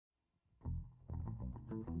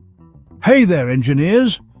Hey there,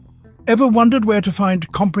 engineers! Ever wondered where to find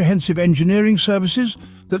comprehensive engineering services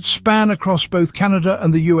that span across both Canada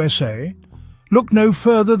and the USA? Look no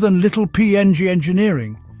further than Little P.Eng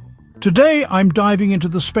Engineering. Today I'm diving into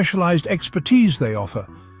the specialized expertise they offer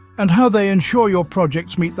and how they ensure your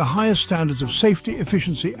projects meet the highest standards of safety,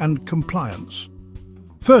 efficiency and compliance.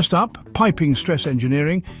 First up, piping stress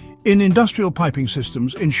engineering. In industrial piping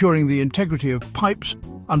systems, ensuring the integrity of pipes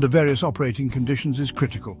under various operating conditions is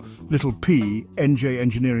critical. Little P.Eng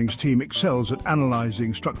Engineering's team excels at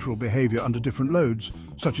analyzing structural behavior under different loads,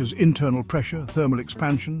 such as internal pressure, thermal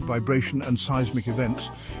expansion, vibration and seismic events,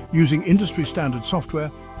 using industry-standard software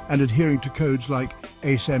and adhering to codes like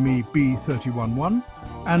ASME B31.1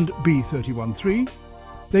 and B31.3.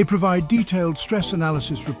 They provide detailed stress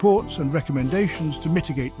analysis reports and recommendations to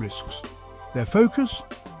mitigate risks. Their focus?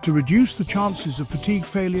 To reduce the chances of fatigue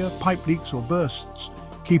failure, pipe leaks or bursts,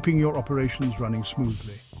 keeping your operations running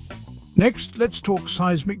smoothly. Next, let's talk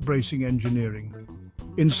seismic bracing engineering.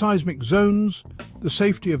 In seismic zones, the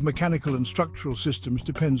safety of mechanical and structural systems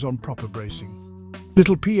depends on proper bracing.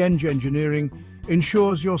 Little P.Eng Engineering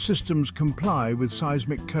ensures your systems comply with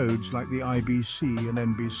seismic codes like the IBC and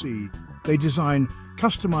NBC. They design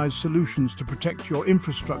customized solutions to protect your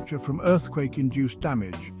infrastructure from earthquake-induced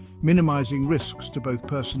damage, minimizing risks to both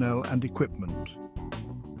personnel and equipment.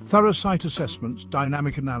 Thorough site assessments,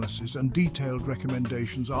 dynamic analysis and detailed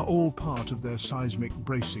recommendations are all part of their seismic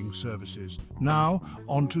bracing services. Now,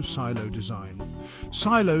 on to silo design.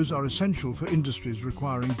 Silos are essential for industries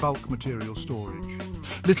requiring bulk material storage.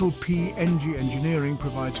 Little P.Eng Engineering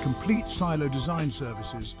provides complete silo design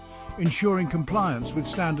services, ensuring compliance with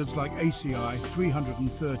standards like ACI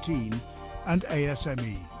 313 and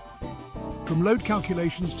ASME. From load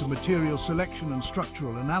calculations to material selection and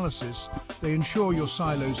structural analysis, they ensure your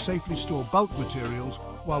silos safely store bulk materials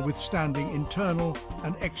while withstanding internal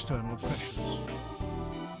and external pressures.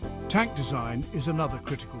 Tank design is another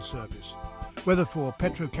critical service. Whether for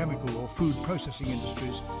petrochemical or food processing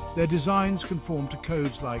industries, their designs conform to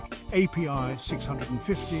codes like API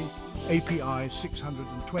 650, API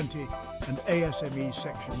 620 and ASME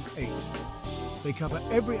Section 8. They cover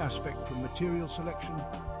every aspect from material selection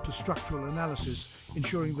to structural analysis,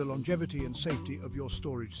 ensuring the longevity and safety of your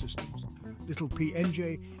storage systems. Little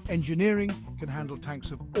P.Eng Engineering can handle tanks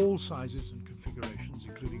of all sizes and configurations,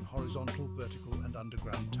 including horizontal, vertical and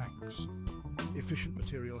underground tanks. Efficient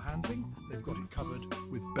material handling, they've got it covered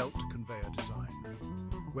with belt conveyor design.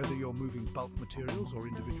 Whether you're moving bulk materials or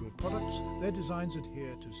individual products, their designs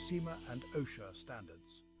adhere to SEMA and OSHA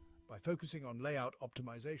standards. By focusing on layout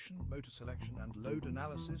optimization, motor selection and load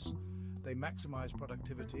analysis, they maximize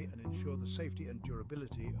productivity and ensure the safety and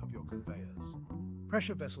durability of your conveyors.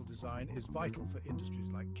 Pressure vessel design is vital for industries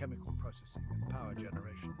like chemical processing and power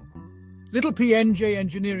generation. Little P.Eng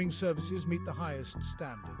Engineering services meet the highest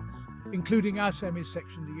standards, including ASME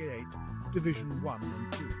Section 8, Division 1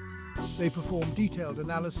 and 2. They perform detailed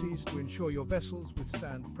analyses to ensure your vessels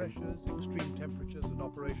withstand pressures, extreme temperatures and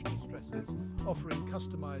operational stresses, offering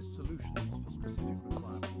customized solutions for specific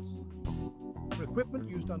requirements. For equipment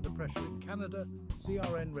used under pressure in Canada,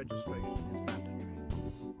 CRN Registration is mandatory.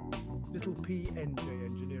 Little P.Eng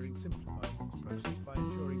Engineering simplifies this process by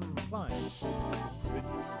ensuring compliance with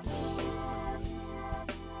provincial regulations.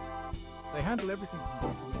 They handle everything from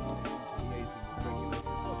documentation to liaising with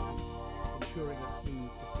regulatory bodies, ensuring a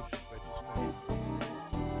smooth, efficient registration process.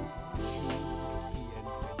 Choose P.Eng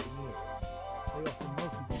Engineering. They offer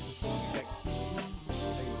multidisciplinary expertise,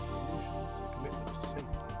 tailored solutions, commitment to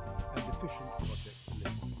safety, and efficient project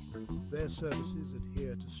delivery. Their services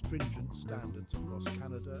adhere to stringent standards across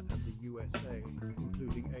Canada and the USA,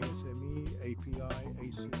 including ASME, API,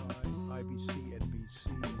 ACI, IBC, NBC,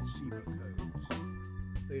 and SEMA codes.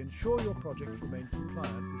 They ensure your projects remain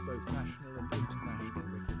compliant with both national and international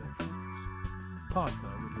regulations.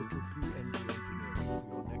 Partner with Little P.Eng Engineering for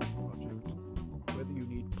your next project. Whether you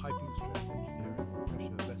need piping stress engineering or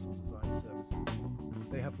pressure vessel design services,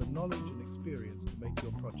 they have the knowledge and experience to make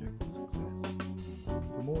your project a success.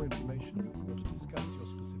 For more information or to discuss your